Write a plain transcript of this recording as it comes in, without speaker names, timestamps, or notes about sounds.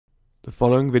The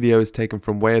following video is taken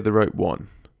from Way of the Rope 1.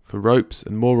 For ropes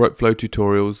and more rope flow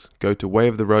tutorials, go to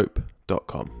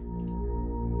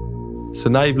wayoftherope.com. So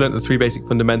now you've learnt the three basic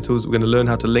fundamentals, we're going to learn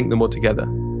how to link them all together.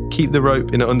 Keep the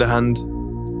rope in an underhand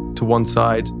to one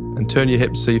side and turn your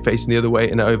hips so you're facing the other way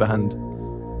in an overhand.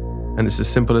 And it's as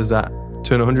simple as that.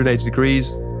 Turn 180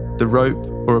 degrees, the rope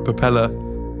or a propeller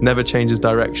never changes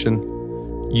direction,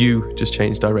 you just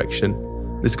change direction.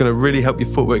 This is going to really help your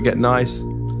footwork get nice,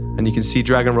 and you can see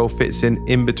drag and roll fits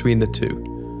in between the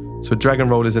two. So drag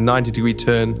and roll is a 90-degree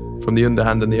turn from the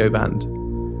underhand and the overhand.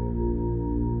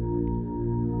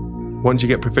 Once you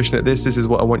get proficient at this is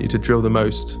what I want you to drill the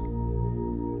most.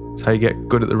 It's how you get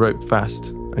good at the rope fast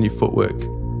and your footwork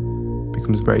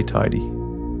becomes very tidy.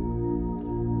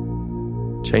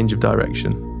 Change of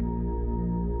direction.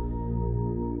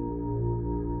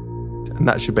 And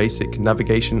that's your basic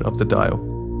navigation of the dial.